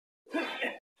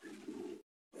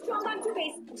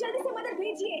Face, जल्दी से मदद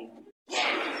भेजिए।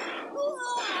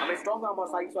 हमें स्ट्रॉन्ग आर्म और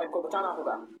साइड स्वाइप को बचाना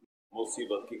होगा।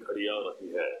 मुसीबत की घड़ी आ रही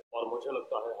है और मुझे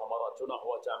लगता है हमारा चुना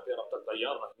हुआ चैंपियन अब तक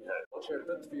तैयार नहीं है। मुझे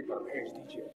पृथ्वी पर भेज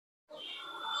दीजिए।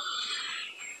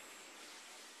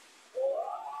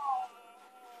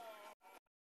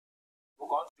 वो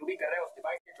कौन जो भी कर रहे हैं उस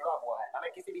डिवाइस से जुड़ा हुआ है।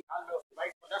 हमें किसी भी हाल में उस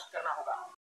डिवाइस को नष्ट करना होगा।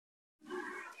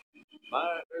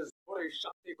 मैं इस बुरी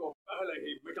शक्ति को पहले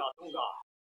ही मिटा दूंगा।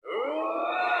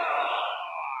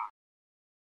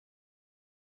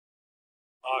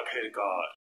 आखिरकार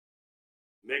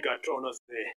मेगाट्रोनस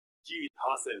ने जीत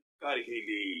हासिल कर ही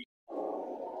ली।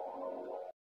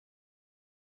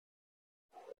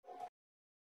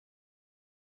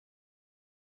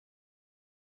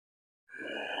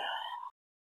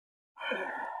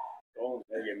 कौन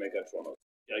है ये मेगाट्रोनस?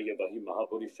 क्या ये वही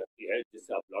महाबुरी शक्ति है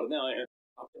जिससे आप लड़ने आए हैं?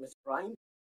 ऑप्टिमस प्राइम,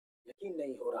 यकीन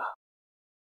नहीं हो रहा।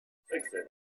 Fix it.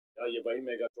 क्या ये वही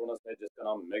मेगाट्रोनस है जिसका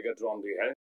नाम मेगाट्रॉन भी है?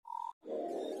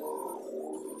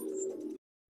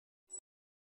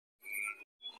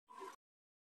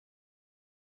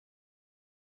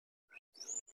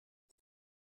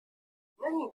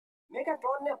 नहीं,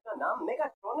 मेगाट्रॉन ने अपना नाम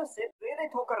मेगाट्रोनस से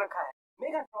प्रेरित होकर रखा है।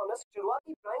 मेगाट्रोनस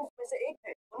शुरुआती प्राइम्स में से एक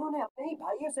थे। उन्होंने अपने ही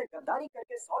भाइयों से गद्दारी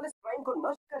करके सॉलिस प्राइम को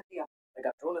नष्ट कर दिया।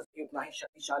 मेगाट्रोनस भी उतना ही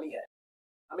शक्तिशाली है।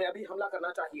 हमें अभी हमला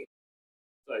करना चाहिए।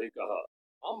 सही कहा।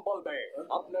 अंबल बे,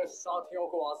 अपने साथियों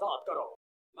को आजाद करो।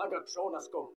 मेगाट्रोनस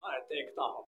को मैं देखता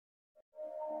हूँ।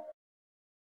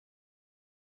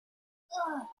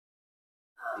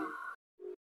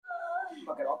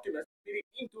 मगर ऑप्टिमस, मेरी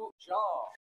टीम तो जाओ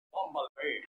अंबल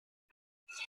बे।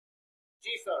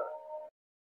 जी सर।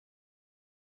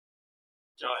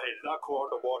 चाहे लाखों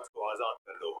ऑटोबॉट्स को आजाद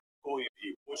कर दो, कोई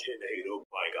भी मुझे नहीं रोक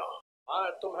पाएगा।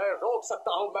 मैं तुम्हें रोक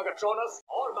सकता हूँ मेगाट्रोनस,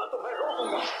 और मैं तुम्हें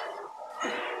रोकूंगा।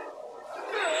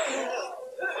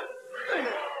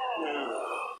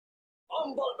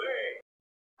 अंबल बे।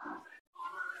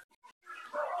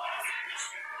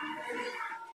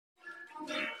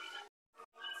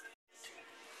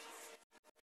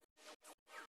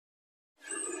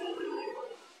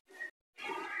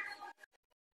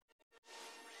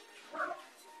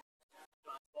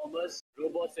 Transformers,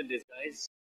 robots in disguise,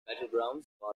 battlegrounds.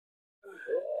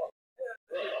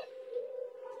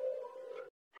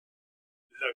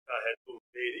 लगता है तुम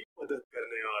मेरी मदद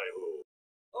करने आए हो।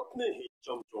 अपने ही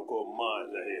चमचों को मार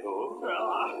रहे हो।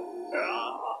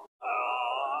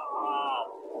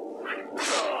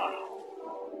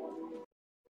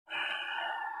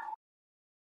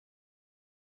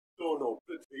 दोनों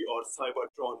पृथ्वी और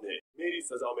साइबरट्रॉन ने मेरी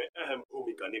सजा में अहम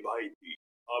भूमिका निभाई थी।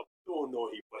 अब दोनों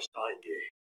ही पछताएंगे।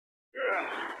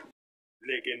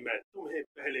 लेकिन मैं तुम्हें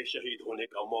पहले शहीद होने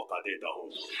का मौका देता हूँ।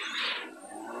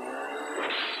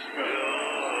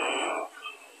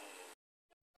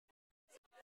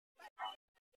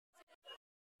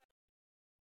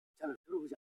 चलो शुरू हो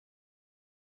जाए।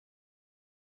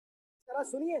 जरा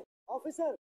सुनिए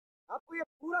ऑफिसर, आपको ये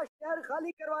पूरा शहर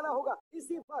खाली करवाना होगा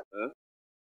इसी वक्त।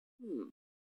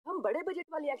 हम बड़े बजट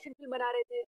वाली एक्शन फिल्म बना रहे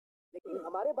थे, लेकिन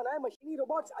हमारे बनाए मशीनी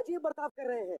रोबोट्स अजीब बर्ताव कर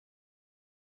रहे हैं।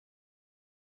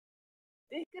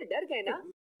 देखकर डर गए ना?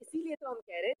 इसीलिए तो हम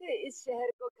कह रहे थे इस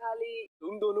शहर को खाली।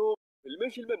 तुम दोनों फिल्में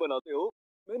शिल्में बनाते हो।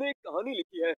 मैंने एक कहानी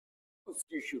लिखी है।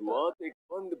 उसकी शुरुआत एक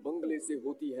बंद बंगले से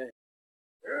होती है।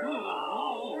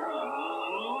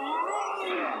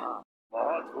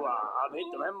 बहुत हुआ, अभी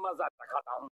तुम्हें मजा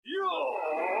दिखाता हूँ।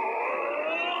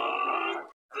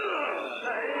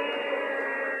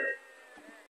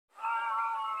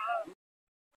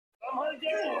 संभल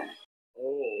जाओ।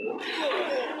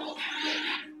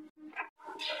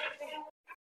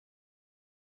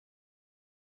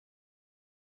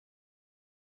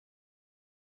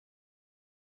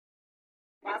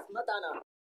 पास मत आना।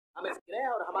 हम इस ग्रह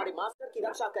और हमारे मास्टर की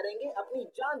रक्षा करेंगे, अपनी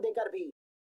जान देकर भी।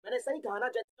 मैंने सही कहा ना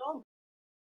जेटस्टॉर्म?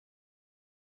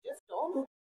 जेटस्टॉर्म?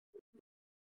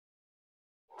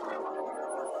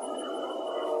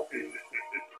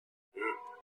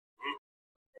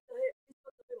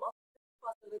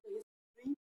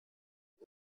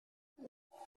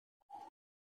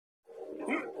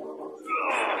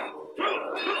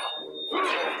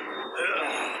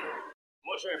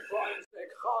 मुझे प्राइम्स ने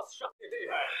एक खास शक्ति दी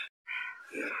है।